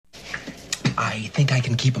I think I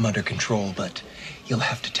can keep him under control, but you'll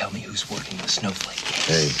have to tell me who's working the snowflake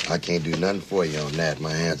case. Hey, I can't do nothing for you on that.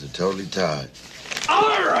 My hands are totally tied.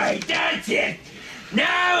 All right, that's it.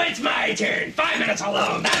 Now it's my turn. 5 minutes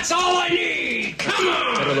alone. That's all I need. Come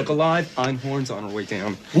on. Better look alive. Einhorn's on her way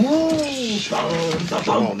down.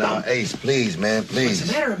 Come on now, Ace, please, man, please.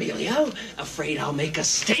 What's the matter, Emilio? Afraid I'll make a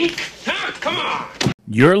stink? Huh? Come on.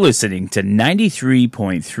 You're listening to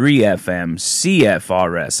 93.3 FM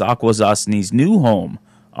CFRS, Akwesasne's new home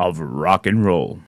of rock and roll.